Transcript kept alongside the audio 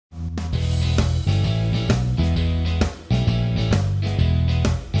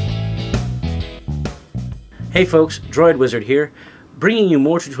Hey folks, Droid Wizard here, bringing you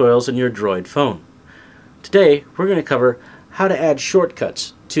more tutorials on your Droid phone. Today we're going to cover how to add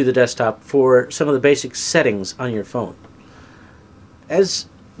shortcuts to the desktop for some of the basic settings on your phone. As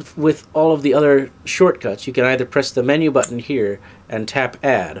with all of the other shortcuts, you can either press the menu button here and tap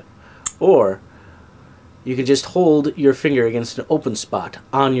Add, or you can just hold your finger against an open spot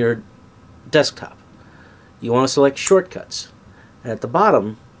on your desktop. You want to select Shortcuts, and at the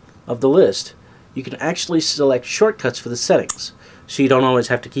bottom of the list you can actually select shortcuts for the settings, so you don't always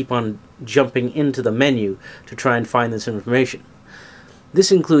have to keep on jumping into the menu to try and find this information.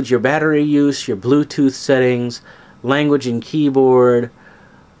 This includes your battery use, your Bluetooth settings, language and keyboard,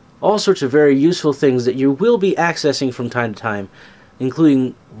 all sorts of very useful things that you will be accessing from time to time,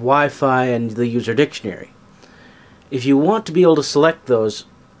 including Wi-Fi and the user dictionary. If you want to be able to select those,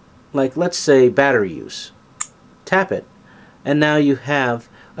 like let's say battery use, tap it, and now you have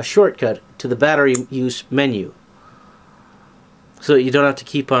a shortcut to the battery use menu, so that you don't have to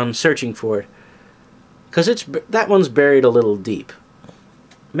keep on searching for it, because that one's buried a little deep.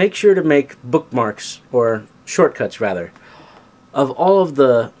 Make sure to make bookmarks, or shortcuts rather, of all of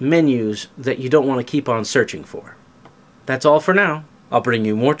the menus that you don't want to keep on searching for. That's all for now. I'll bring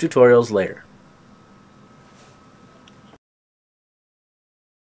you more tutorials later.